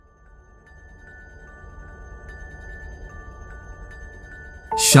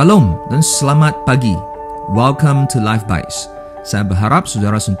Shalom dan selamat pagi. Welcome to Life Bites. Saya berharap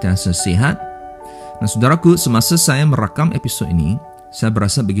saudara sentiasa sihat. Dan saudaraku, semasa saya merakam episod ini, saya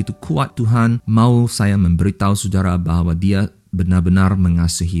berasa begitu kuat Tuhan mahu saya memberitahu saudara bahawa Dia benar-benar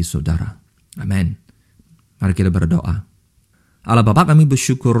mengasihi saudara. Amin. Mari kita berdoa. Allah Bapa, kami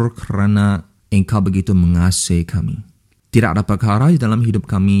bersyukur kerana Engkau begitu mengasihi kami. Tidak ada perkara di dalam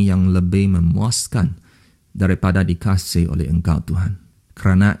hidup kami yang lebih memuaskan daripada dikasihi oleh Engkau Tuhan.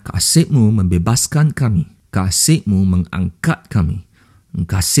 Kerana kasih-Mu membebaskan kami, kasih-Mu mengangkat kami,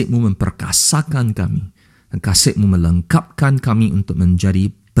 kasih-Mu memperkasakan kami, dan kasih-Mu melengkapkan kami untuk menjadi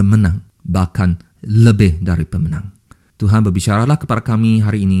pemenang, bahkan lebih dari pemenang. Tuhan, berbicaralah kepada kami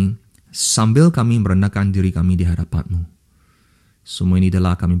hari ini sambil kami merendahkan diri kami di hadapan-Mu. Semua ini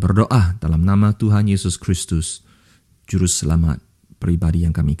adalah kami berdoa dalam nama Tuhan Yesus Kristus, Juru Selamat pribadi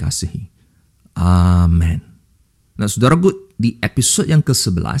yang kami kasihi. Amin. Nah, saudaraku, di episod yang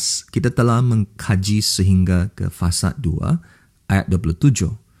ke-11, kita telah mengkaji sehingga ke fasa 2, ayat 27,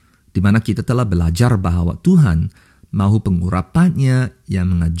 di mana kita telah belajar bahawa Tuhan mahu pengurapannya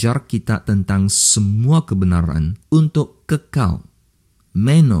yang mengajar kita tentang semua kebenaran untuk kekal,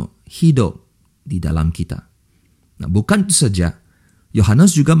 hidup di dalam kita. Nah, bukan itu saja,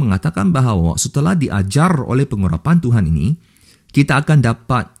 Yohanes juga mengatakan bahawa setelah diajar oleh pengurapan Tuhan ini, kita akan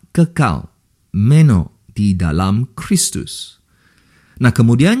dapat kekal, di dalam Kristus. Nah,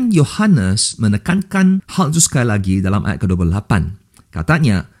 kemudian Yohanes menekankan hal itu sekali lagi dalam ayat ke-28.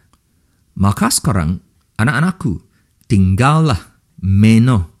 Katanya, maka sekarang anak-anakku, tinggallah,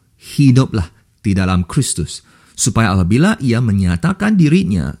 hiduplah di dalam Kristus, supaya apabila Ia menyatakan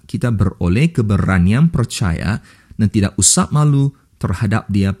dirinya, kita beroleh keberanian percaya dan tidak usah malu terhadap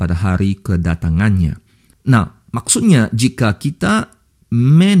Dia pada hari kedatangannya. Nah, maksudnya jika kita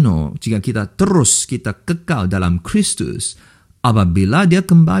jika kita kekal dalam Kristus, apabila Dia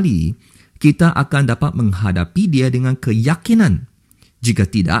kembali, kita akan dapat menghadapi Dia dengan keyakinan. Jika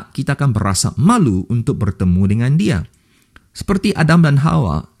tidak, kita akan berasa malu untuk bertemu dengan Dia. Seperti Adam dan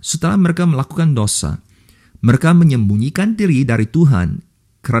Hawa, setelah mereka melakukan dosa, mereka menyembunyikan diri dari Tuhan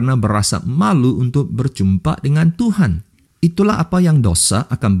kerana berasa malu untuk berjumpa dengan Tuhan. Itulah apa yang dosa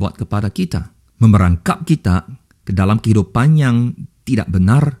akan buat kepada kita, memerangkap kita ke dalam kehidupan yang tidak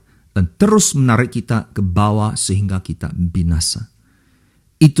benar dan terus menarik kita ke bawah sehingga kita binasa.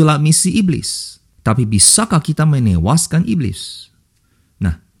 Itulah misi iblis. Tapi bisakah kita menewaskan iblis?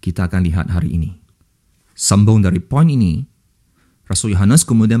 Nah, kita akan lihat hari ini. Sambung dari poin ini, Rasul Yohanes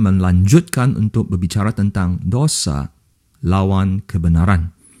kemudian melanjutkan untuk berbicara tentang dosa lawan kebenaran.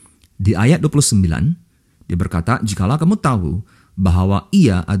 Di ayat 29, dia berkata, jikalau kamu tahu bahawa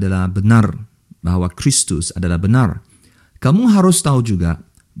Ia adalah benar, bahawa Kristus adalah benar, kamu harus tahu juga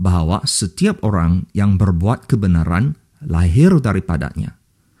bahawa setiap orang yang berbuat kebenaran lahir daripadanya.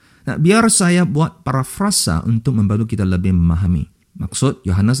 Nah, biar saya buat parafrasa untuk membantu kita lebih memahami. Maksud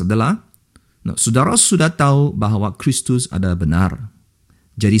Yohanes adalah, saudara sudah tahu bahawa Kristus adalah benar.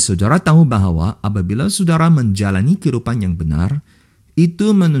 Jadi saudara tahu bahawa apabila saudara menjalani kehidupan yang benar, itu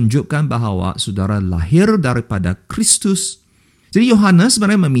menunjukkan bahawa saudara lahir daripada Kristus. Jadi Yohanes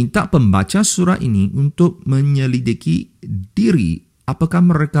sebenarnya meminta pembaca surah ini untuk menyelidiki diri apakah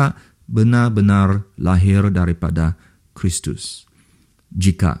mereka benar-benar lahir daripada Kristus.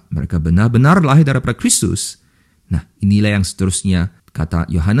 Jika mereka benar-benar lahir daripada Kristus, nah inilah yang seterusnya kata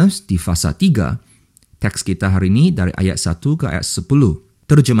Yohanes di fasa 3. Teks kita hari ini dari ayat 1 ke ayat 10.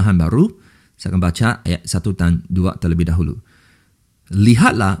 Terjemahan baru, saya akan baca ayat 1 dan 2 terlebih dahulu.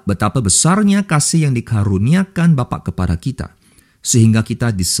 Lihatlah betapa besarnya kasih yang dikaruniakan Bapa kepada kita, sehingga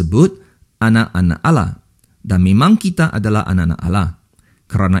kita disebut anak-anak Allah. Dan memang kita adalah anak-anak Allah.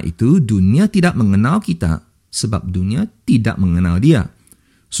 Kerana itu dunia tidak mengenal kita, sebab dunia tidak mengenal Dia.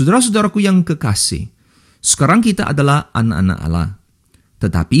 Saudara-saudaraku yang kekasih, sekarang kita adalah anak-anak Allah.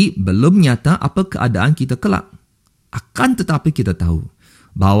 Tetapi belum nyata apa keadaan kita kelak. Akan tetapi kita tahu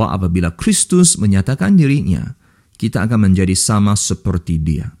bahawa apabila Kristus menyatakan dirinya, kita akan menjadi sama seperti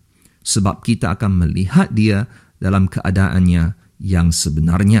Dia. Sebab kita akan melihat Dia dalam keadaannya yang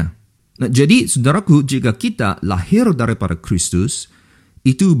sebenarnya. Nah, jadi saudaraku, jika kita lahir daripada Kristus,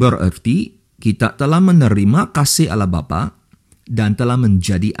 itu berarti kita telah menerima kasih Allah Bapa dan telah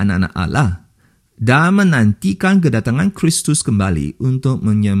menjadi anak-anak Allah dan menantikan kedatangan Kristus kembali untuk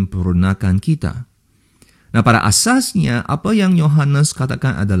menyempurnakan kita. Nah, pada asasnya apa yang Yohanes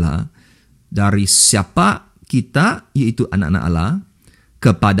katakan adalah dari siapa kita, iaitu anak-anak Allah,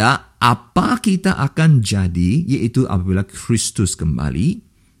 kepada apa kita akan jadi, iaitu apabila Kristus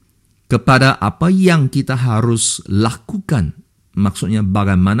kembali, kepada apa yang kita harus lakukan. Maksudnya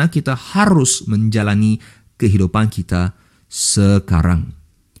bagaimana kita harus menjalani kehidupan kita sekarang.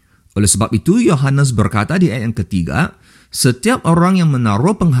 Oleh sebab itu, Yohanes berkata di ayat yang ketiga, setiap orang yang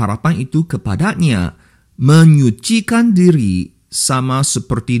menaruh pengharapan itu kepadanya menyucikan diri sama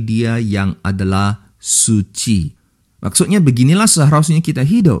seperti dia yang adalah suci. Maksudnya beginilah seharusnya kita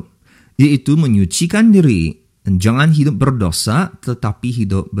hidup, yaitu menyucikan diri dan jangan hidup berdosa tetapi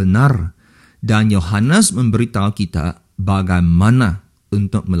hidup benar. Dan Yohanes memberitahu kita bagaimana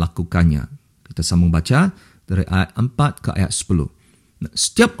untuk melakukannya. Kita sambung baca dari ayat 4 ke ayat 10.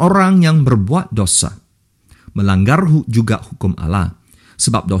 Setiap orang yang berbuat dosa melanggar juga hukum Allah,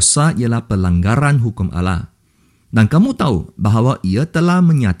 sebab dosa ialah pelanggaran hukum Allah. Dan kamu tahu bahawa ia telah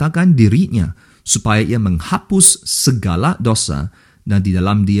menyatakan dirinya supaya ia menghapus segala dosa dan di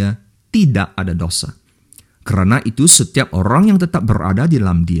dalam dia tidak ada dosa. Kerana itu setiap orang yang tetap berada di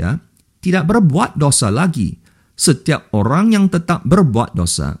dalam dia tidak berbuat dosa lagi. Setiap orang yang tetap berbuat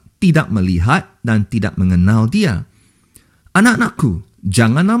dosa tidak melihat dan tidak mengenal dia. Anak-anakku,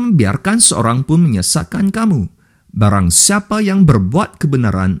 janganlah membiarkan seorang pun menyesatkan kamu. Barang siapa yang berbuat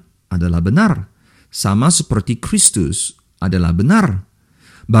kebenaran adalah benar, sama seperti Kristus adalah benar.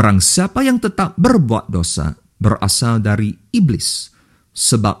 Barang siapa yang tetap berbuat dosa berasal dari iblis,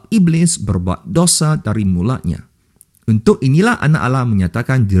 sebab iblis berbuat dosa dari mulanya. Untuk inilah anak Allah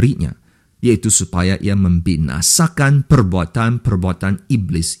menyatakan dirinya, yaitu supaya ia membinasakan perbuatan-perbuatan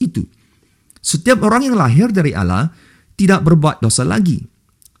iblis itu. Setiap orang yang lahir dari Allah tidak berbuat dosa lagi,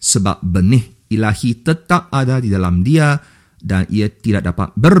 sebab benih ilahi tetap ada di dalam dia dan ia tidak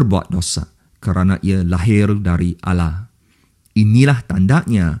dapat berbuat dosa kerana ia lahir dari Allah. Inilah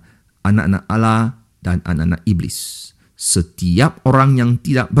tandanya anak-anak Allah dan anak-anak iblis. Setiap orang yang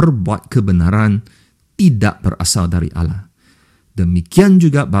tidak berbuat kebenaran tidak berasal dari Allah. Demikian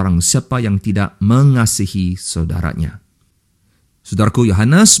juga barang siapa yang tidak mengasihi saudaranya. Saudaraku,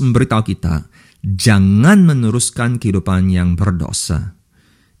 Yohanes memberitahu kita, jangan meneruskan kehidupan yang berdosa.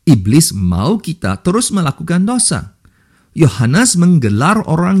 Iblis mau kita terus melakukan dosa. Yohanes menggelar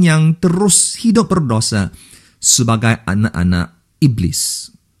orang yang terus hidup berdosa sebagai anak-anak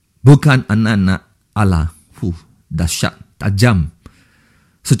iblis, bukan anak-anak Allah. Dahsyat, tajam.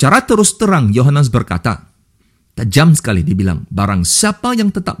 Secara terus terang Yohanes berkata, tajam sekali dia bilang, barang siapa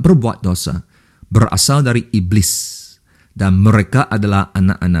yang tetap berbuat dosa berasal dari iblis dan mereka adalah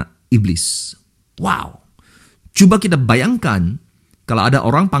anak-anak iblis. Wow. Cuba kita bayangkan kalau ada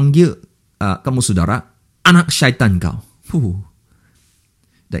orang panggil kamu saudara, anak syaitan kau.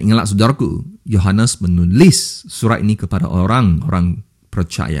 Dan ingatlah saudaraku, Yohanes menulis surat ini kepada orang-orang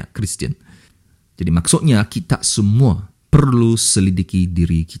percaya Kristen. Jadi maksudnya kita semua perlu selidiki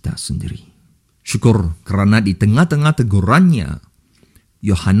diri kita sendiri. Syukur kerana di tengah-tengah tegurannya,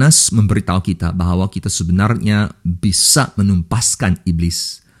 Yohanes memberitahu kita bahawa kita sebenarnya bisa menumpaskan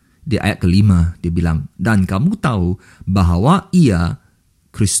iblis. Di ayat kelima dia bilang, dan kamu tahu bahawa ia,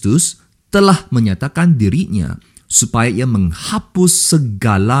 Kristus, telah menyatakan dirinya supaya ia menghapus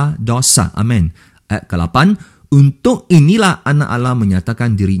segala dosa. Amin. Ayat ke-8, untuk inilah anak Allah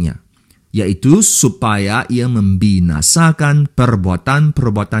menyatakan dirinya, yaitu supaya ia membinasakan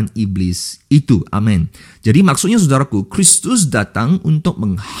perbuatan-perbuatan iblis itu. Amin. Jadi maksudnya saudaraku, Kristus datang untuk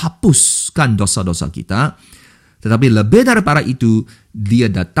menghapuskan dosa-dosa kita, tetapi lebih daripada itu,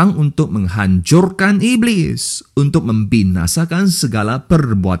 dia datang untuk menghancurkan iblis, untuk membinasakan segala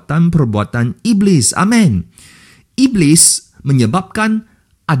perbuatan-perbuatan iblis. Amin. Iblis menyebabkan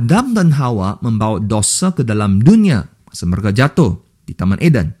Adam dan Hawa membawa dosa ke dalam dunia masa mereka jatuh di Taman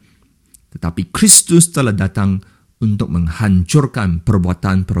Eden. Tetapi Kristus telah datang untuk menghancurkan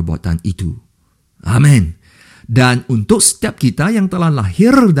perbuatan-perbuatan itu. Amin. Dan untuk setiap kita yang telah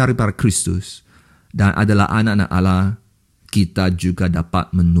lahir daripada Kristus dan adalah anak-anak Allah, kita juga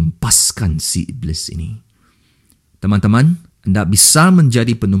dapat menumpaskan si iblis ini. Teman-teman, anda bisa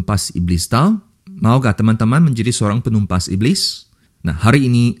menjadi penumpas iblis tahu? Maukah teman-teman menjadi seorang penumpas iblis? Nah, hari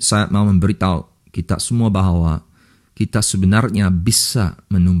ini saya mau memberitahu kita semua bahawa kita sebenarnya bisa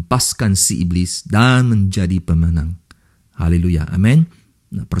menumpaskan si iblis dan menjadi pemenang. Haleluya, amin.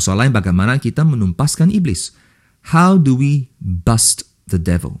 Nah, persoalannya bagaimana kita menumpaskan iblis? How do we bust the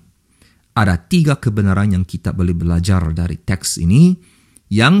devil? Ada 3 kebenaran yang kita boleh belajar dari teks ini.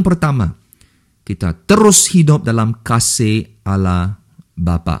 Yang pertama, kita terus hidup dalam kasih Allah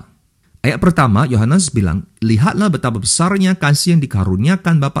Bapa. Ayat pertama, Yohanes bilang, lihatlah betapa besarnya kasih yang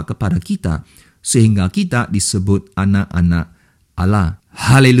dikaruniakan Bapa kepada kita, sehingga kita disebut anak-anak Allah.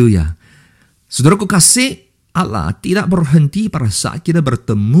 Haleluya. Saudaraku, kasih Allah tidak berhenti pada saat kita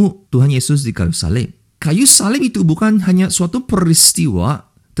bertemu Tuhan Yesus di kayu salib. Kayu salib itu bukan hanya suatu peristiwa,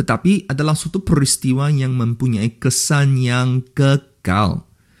 tetapi adalah suatu peristiwa yang mempunyai kesan yang kekal.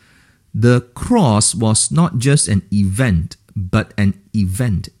 The cross was not just an event, but an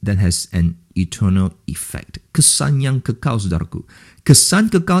event that has an eternal effect. Kesan yang kekal, saudaraku. Kesan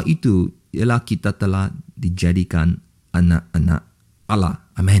kekal itu ialah kita telah dijadikan anak-anak Allah.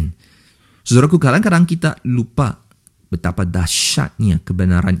 Amin. Saudaraku, kadang-kadang kita lupa betapa dahsyatnya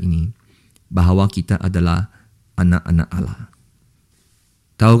kebenaran ini, bahawa kita adalah anak-anak Allah.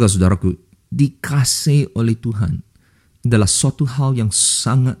 Tahukah saudaraku, dikasihi oleh Tuhan adalah suatu hal yang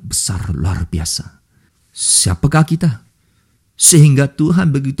sangat besar, luar biasa. Siapakah kita? Sehingga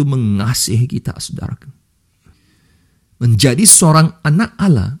Tuhan begitu mengasihi kita, saudaraku. Menjadi seorang anak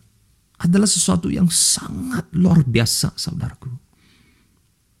Allah adalah sesuatu yang sangat luar biasa, saudaraku.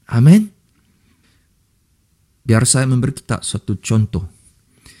 Amin. Biar saya memberi kita suatu contoh.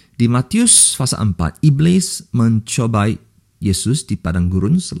 Di Matius pasal 4, iblis mencobai Yesus di padang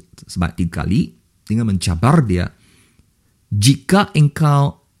gurun sebanyak 3 kali dengan mencabar dia. Jika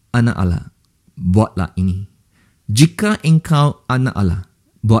engkau anak Allah, buatlah ini. Jika engkau anak Allah,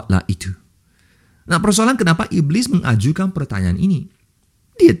 buatlah itu. Nah, persoalan kenapa iblis mengajukan pertanyaan ini?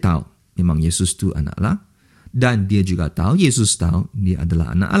 Dia tahu memang Yesus itu anak Allah, dan dia juga tahu, Yesus tahu dia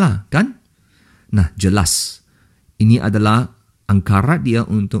adalah anak Allah, kan? Nah, jelas ini adalah angkara dia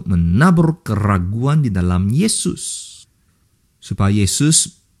untuk menabur keraguan di dalam Yesus, supaya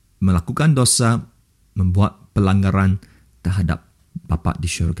Yesus melakukan dosa, membuat pelanggaran terhadap Bapa di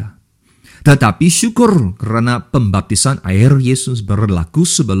syurga. Tetapi syukur kerana pembaptisan air Yesus berlaku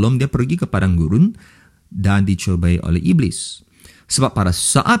sebelum dia pergi ke padang gurun dan dicobai oleh iblis. Sebab pada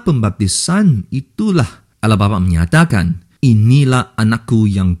saat pembaptisan itulah Allah Bapa menyatakan, inilah anakku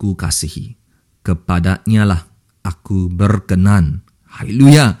yang ku kasihi, kepadanya lah aku berkenan.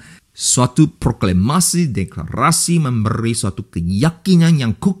 Haleluya. Suatu proklamasi, deklarasi, memberi suatu keyakinan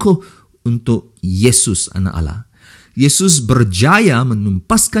yang kukuh untuk Yesus anak Allah. Yesus berjaya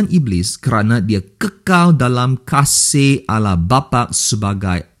menumpaskan iblis kerana dia kekal dalam kasih Allah Bapa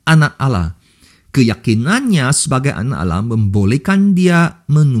sebagai anak Allah. Keyakinannya sebagai anak Allah membolehkan dia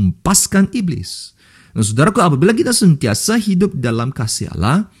menumpaskan iblis. Nah, saudaraku, apabila kita sentiasa hidup dalam kasih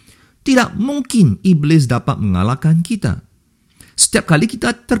Allah, tidak mungkin iblis dapat mengalahkan kita. Setiap kali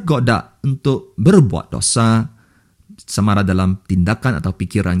kita tergoda untuk berbuat dosa, sama ada dalam tindakan atau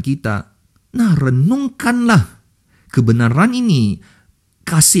pikiran kita, nah, renungkanlah kebenaran ini,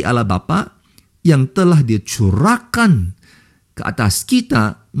 kasih Allah Bapa yang telah dia curahkan ke atas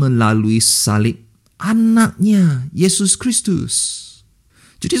kita melalui salib anaknya, Yesus Kristus.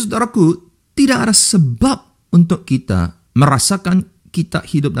 Jadi saudaraku, tidak ada sebab untuk kita merasakan kita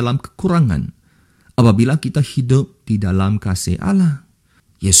hidup dalam kekurangan apabila kita hidup di dalam kasih Allah.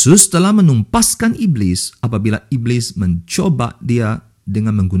 Yesus telah menumpaskan iblis apabila iblis mencoba dia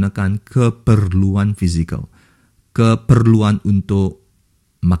dengan menggunakan keperluan fizikal, keperluan untuk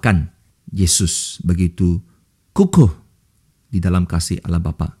makan. Yesus begitu kukuh di dalam kasih Allah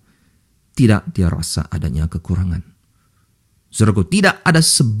Bapa. Tidak dia rasa adanya kekurangan. Saudaraku, tidak ada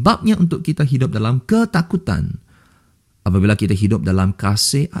sebabnya untuk kita hidup dalam ketakutan apabila kita hidup dalam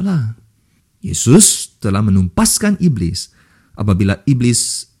kasih Allah. Yesus telah menumpaskan iblis apabila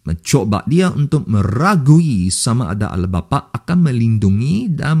iblis mencoba dia untuk meragui sama ada Allah Bapa akan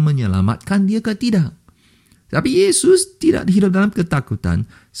melindungi dan menyelamatkan dia ke tidak. Tapi Yesus tidak hidup dalam ketakutan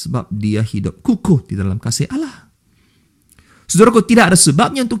sebab dia hidup kukuh di dalam kasih Allah. Saudaraku, tidak ada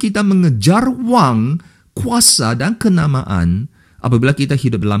sebabnya untuk kita mengejar wang, kuasa dan kenamaan apabila kita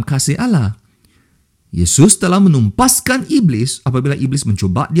hidup dalam kasih Allah. Yesus telah menumpaskan iblis apabila iblis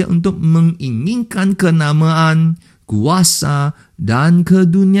mencoba dia untuk menginginkan kenamaan, kuasa dan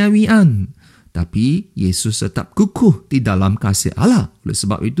keduniawian. Tapi Yesus tetap kukuh di dalam kasih Allah. Oleh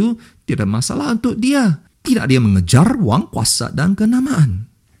sebab itu, tidak masalah untuk dia. Tidak dia mengejar wang, kuasa dan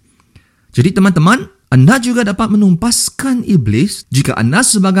kenamaan. Jadi teman-teman, Anda juga dapat menumpaskan iblis jika Anda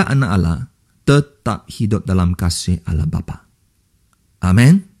sebagai anak Allah tetap hidup dalam kasih Allah Bapa.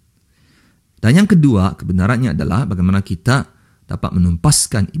 Amin. Dan yang kedua, kebenarannya adalah bagaimana kita dapat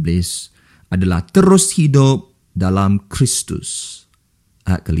menumpaskan iblis adalah terus hidup dalam Kristus.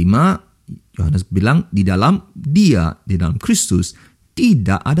 Ayat kelima, Yohanes bilang, di dalam Kristus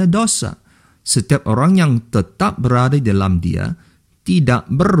tidak ada dosa. Setiap orang yang tetap berada di dalam dia tidak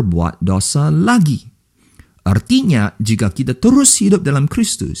berbuat dosa lagi. Artinya, jika kita terus hidup dalam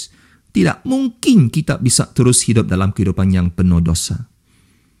Kristus, tidak mungkin kita bisa terus hidup dalam kehidupan yang penuh dosa.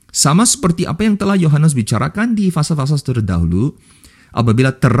 Sama seperti apa yang telah Yohanes bicarakan di fasa-fasa terdahulu,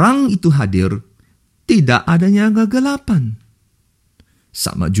 apabila terang itu hadir, tidak adanya kegelapan.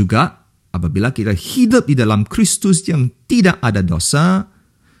 Sama juga apabila kita hidup di dalam Kristus yang tidak ada dosa,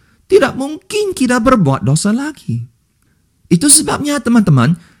 tidak mungkin kita berbuat dosa lagi. Itu sebabnya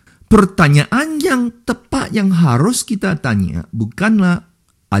teman-teman, pertanyaan yang tepat yang harus kita tanya bukanlah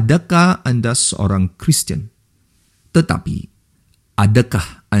adakah Anda seorang Kristian, tetapi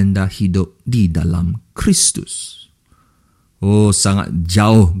adakah Anda hidup di dalam Kristus? Oh, sangat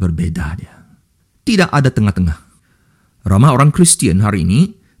jauh berbeda dia. Tidak ada tengah-tengah. Ramai orang Kristian hari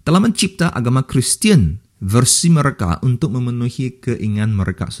ini telah mencipta agama Kristian versi mereka untuk memenuhi keinginan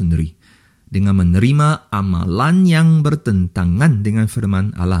mereka sendiri dengan menerima amalan yang bertentangan dengan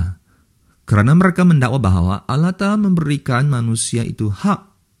firman Allah. Kerana mereka mendakwa bahwa Allah telah memberikan manusia itu hak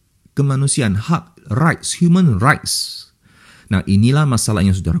kemanusiaan, hak, rights, human rights. Nah, inilah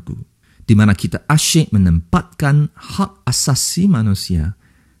masalahnya saudaraku, di mana kita asyik menempatkan hak asasi manusia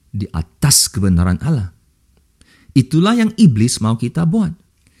di atas kebenaran Allah. Itulah yang iblis mau kita buat.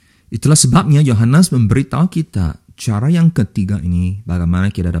 Itulah sebabnya Yohanes memberitahu kita cara yang ketiga ini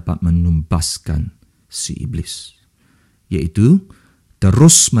bagaimana kita dapat menumpaskan si iblis, yaitu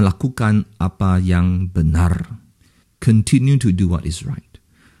terus melakukan apa yang benar. Continue to do what is right.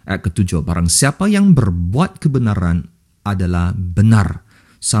 Ayat ketujuh, barang siapa yang berbuat kebenaran adalah benar,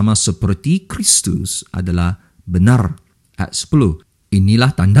 sama seperti Kristus adalah benar. Ayat 10,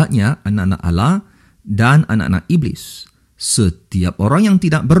 inilah tandanya anak-anak Allah dan anak-anak iblis. Setiap orang yang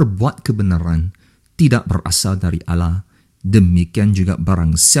tidak berbuat kebenaran tidak berasal dari Allah. Demikian juga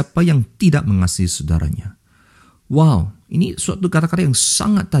barang siapa yang tidak mengasihi saudaranya. Wow, ini suatu kata-kata yang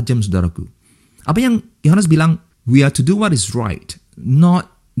sangat tajam saudaraku. Apa yang Yohanes bilang? We are to do what is right, not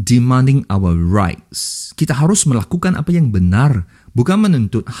demanding our rights. Kita harus melakukan apa yang benar, bukan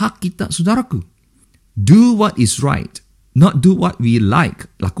menuntut hak kita, saudaraku. Do what is right, not do what we like.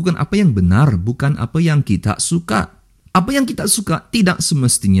 Lakukan apa yang benar, bukan apa yang kita suka. Apa yang kita suka tidak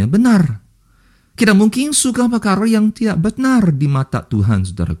semestinya benar. Kita mungkin suka perkara yang tidak benar di mata Tuhan,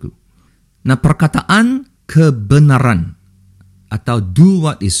 saudaraku. Nah, perkataan kebenaran atau do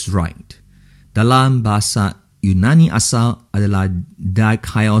what is right dalam bahasa Yunani asal adalah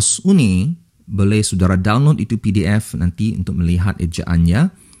dikaios uni. Boleh saudara download itu PDF nanti untuk melihat ejaannya.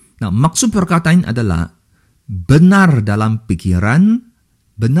 Nah, maksud perkataan adalah benar dalam pikiran,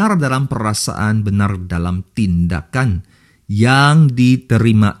 benar dalam perasaan, benar dalam tindakan yang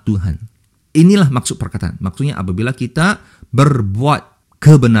diterima Tuhan. Inilah maksud perkataan. Maksudnya apabila kita berbuat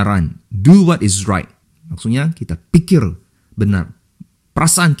kebenaran, do what is right. Maksudnya kita pikir benar,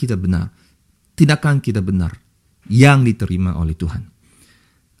 perasaan kita benar, tindakan kita benar, yang diterima oleh Tuhan.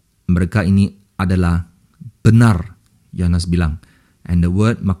 Mereka ini adalah benar, Yohanes bilang. And the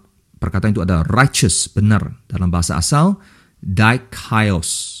word, perkataan itu adalah righteous, benar. Dalam bahasa asal,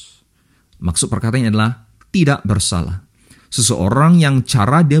 dikaios. Maksud perkataannya adalah tidak bersalah. Seseorang yang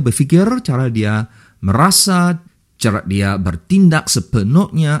cara dia berfikir, cara dia merasa, cara dia bertindak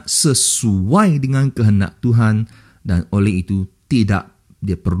sepenuhnya sesuai dengan kehendak Tuhan, dan oleh itu tidak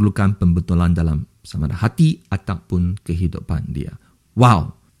dia perlukan pembetulan dalam sama ada hati ataupun kehidupan dia.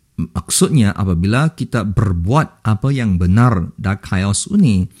 Wow, maksudnya apabila kita berbuat apa yang benar dikaios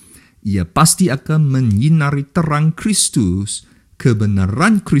ini, ia pasti akan menyinari terang Kristus,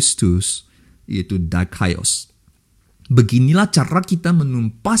 kebenaran Kristus, yaitu dikaios. Beginilah cara kita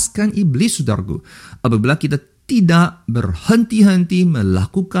menumpaskan iblis, saudaraku. Apabila kita tidak berhenti-henti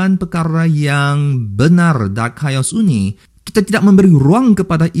melakukan perkara yang benar dikaios ini, kita tidak memberi ruang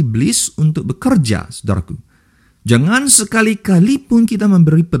kepada iblis untuk bekerja, saudaraku. Jangan sekali-kali pun kita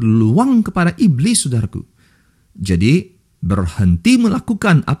memberi peluang kepada iblis, saudaraku. Jadi, berhenti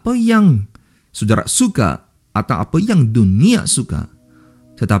melakukan apa yang saudara suka atau apa yang dunia suka.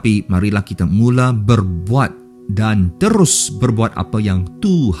 Tetapi marilah kita mula berbuat dan terus berbuat apa yang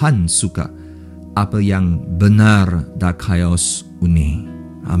Tuhan suka, apa yang benar dikaios uni.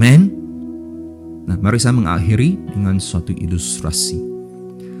 Amin. Nah, mari saya mengakhiri dengan suatu ilustrasi.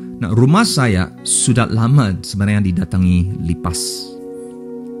 Nah, rumah saya sudah lama sebenarnya didatangi lipas.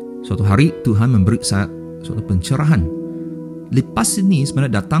 Suatu hari Tuhan memberi saya suatu pencerahan. Lipas ini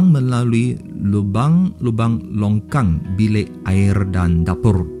sebenarnya datang melalui lubang-lubang longkang bilik air dan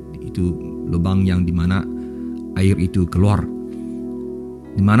dapur. Itu lubang yang di mana air itu keluar.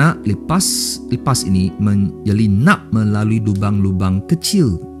 Di mana lipas ini menyelinap melalui lubang-lubang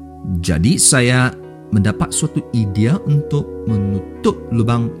kecil. Jadi saya mendapat suatu idea untuk menutup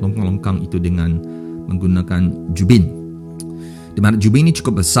lubang longkang-longkang itu dengan menggunakan jubin. Di mana jubin ini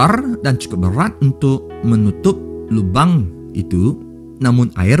cukup besar dan cukup berat untuk menutup lubang itu,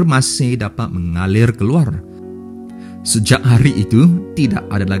 namun air masih dapat mengalir keluar. Sejak hari itu tidak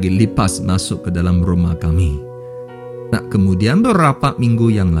ada lagi lipas masuk ke dalam rumah kami. Nah, kemudian beberapa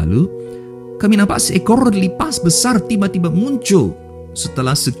minggu yang lalu kami nampak seekor lipas besar tiba-tiba muncul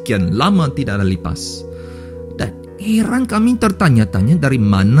setelah sekian lama tidak ada lipas. Dan Heran kami tertanya-tanya dari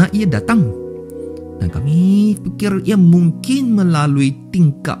mana ia datang. Dan kami fikir ia mungkin melalui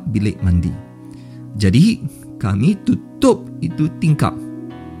tingkap bilik mandi. Jadi kami tutup itu tingkap.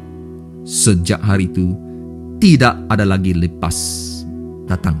 Sejak hari itu tidak ada lagi lepas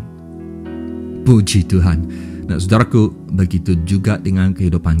datang. Puji Tuhan. Nah, saudaraku, begitu juga dengan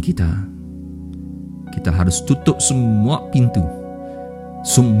kehidupan kita. Kita harus tutup semua pintu,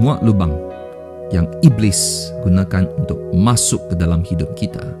 semua lubang yang iblis gunakan untuk masuk ke dalam hidup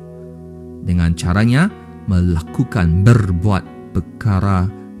kita. Dengan caranya berbuat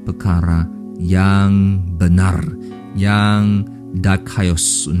perkara-perkara yang benar, yang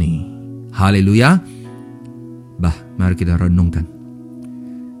dakayos ini. Haleluya. Mari kita renungkan.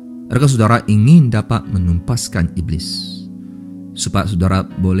 Adakah saudara ingin dapat menumpaskan iblis supaya saudara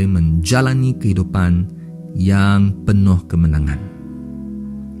boleh menjalani kehidupan yang penuh kemenangan?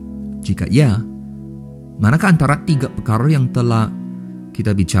 Jika ya, manakah antara 3 perkara yang telah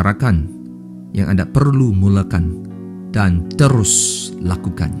kita bicarakan yang Anda perlu mulakan dan terus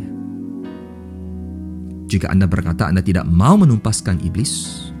lakukannya? Jika Anda berkata Anda tidak mau menumpaskan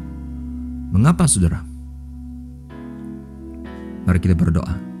iblis, mengapa saudara? Mari kita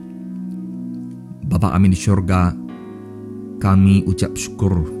berdoa. Bapa kami di syurga, kami ucap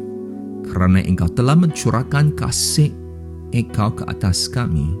syukur kerana Engkau telah mencurahkan kasih Engkau ke atas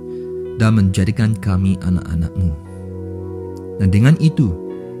kami dan menjadikan kami anak-anak-Mu. Dan dengan itu,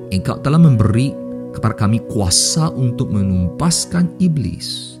 Engkau telah memberi kepada kami kuasa untuk menumpaskan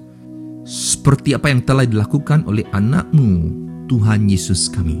iblis, seperti apa yang telah dilakukan oleh anak-Mu, Tuhan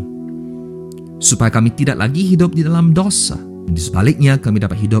Yesus kami, supaya kami tidak lagi hidup di dalam dosa. Dan di sebaliknya, kami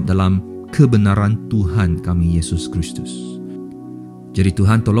dapat hidup dalam kebenaran Tuhan kami, Yesus Kristus. Jadi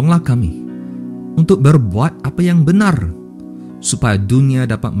Tuhan, tolonglah kami untuk berbuat apa yang benar, supaya dunia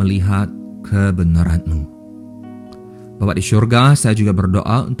dapat melihat kebenaran-Mu. Bapa di syurga, saya juga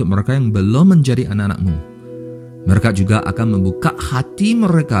berdoa untuk mereka yang belum menjadi anak-anak-Mu. Mereka juga akan membuka hati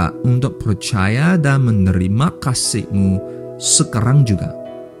mereka untuk percaya dan menerima kasih-Mu sekarang juga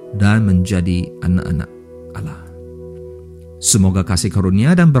dan menjadi anak-anak Allah. Semoga kasih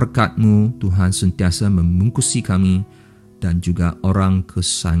karunia dan berkat-Mu, Tuhan, sentiasa membungkusi kami dan juga orang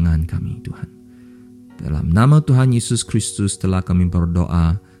kesayangan kami, Tuhan. Dalam nama Tuhan Yesus Kristus telah kami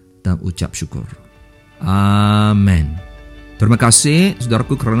berdoa dan ucap syukur. Amin. Terima kasih,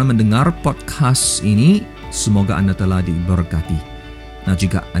 saudaraku, kerana mendengar podcast ini. Semoga Anda telah diberkati. Nah,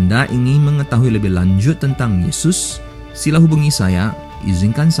 jika Anda ingin mengetahui lebih lanjut tentang Yesus, sila hubungi saya.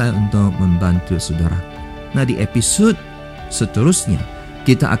 Izinkan saya untuk membantu saudara. Nah, di episod seterusnya,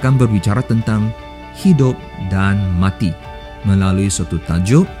 kita akan berbicara tentang hidup dan mati melalui suatu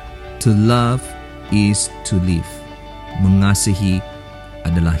tajuk, To Love is to Live. Mengasihi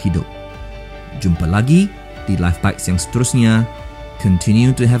adalah hidup. Jumpa lagi di Life Bites yang seterusnya.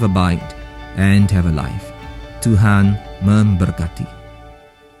 Continue to have a bite and have a life. Tuhan memberkati.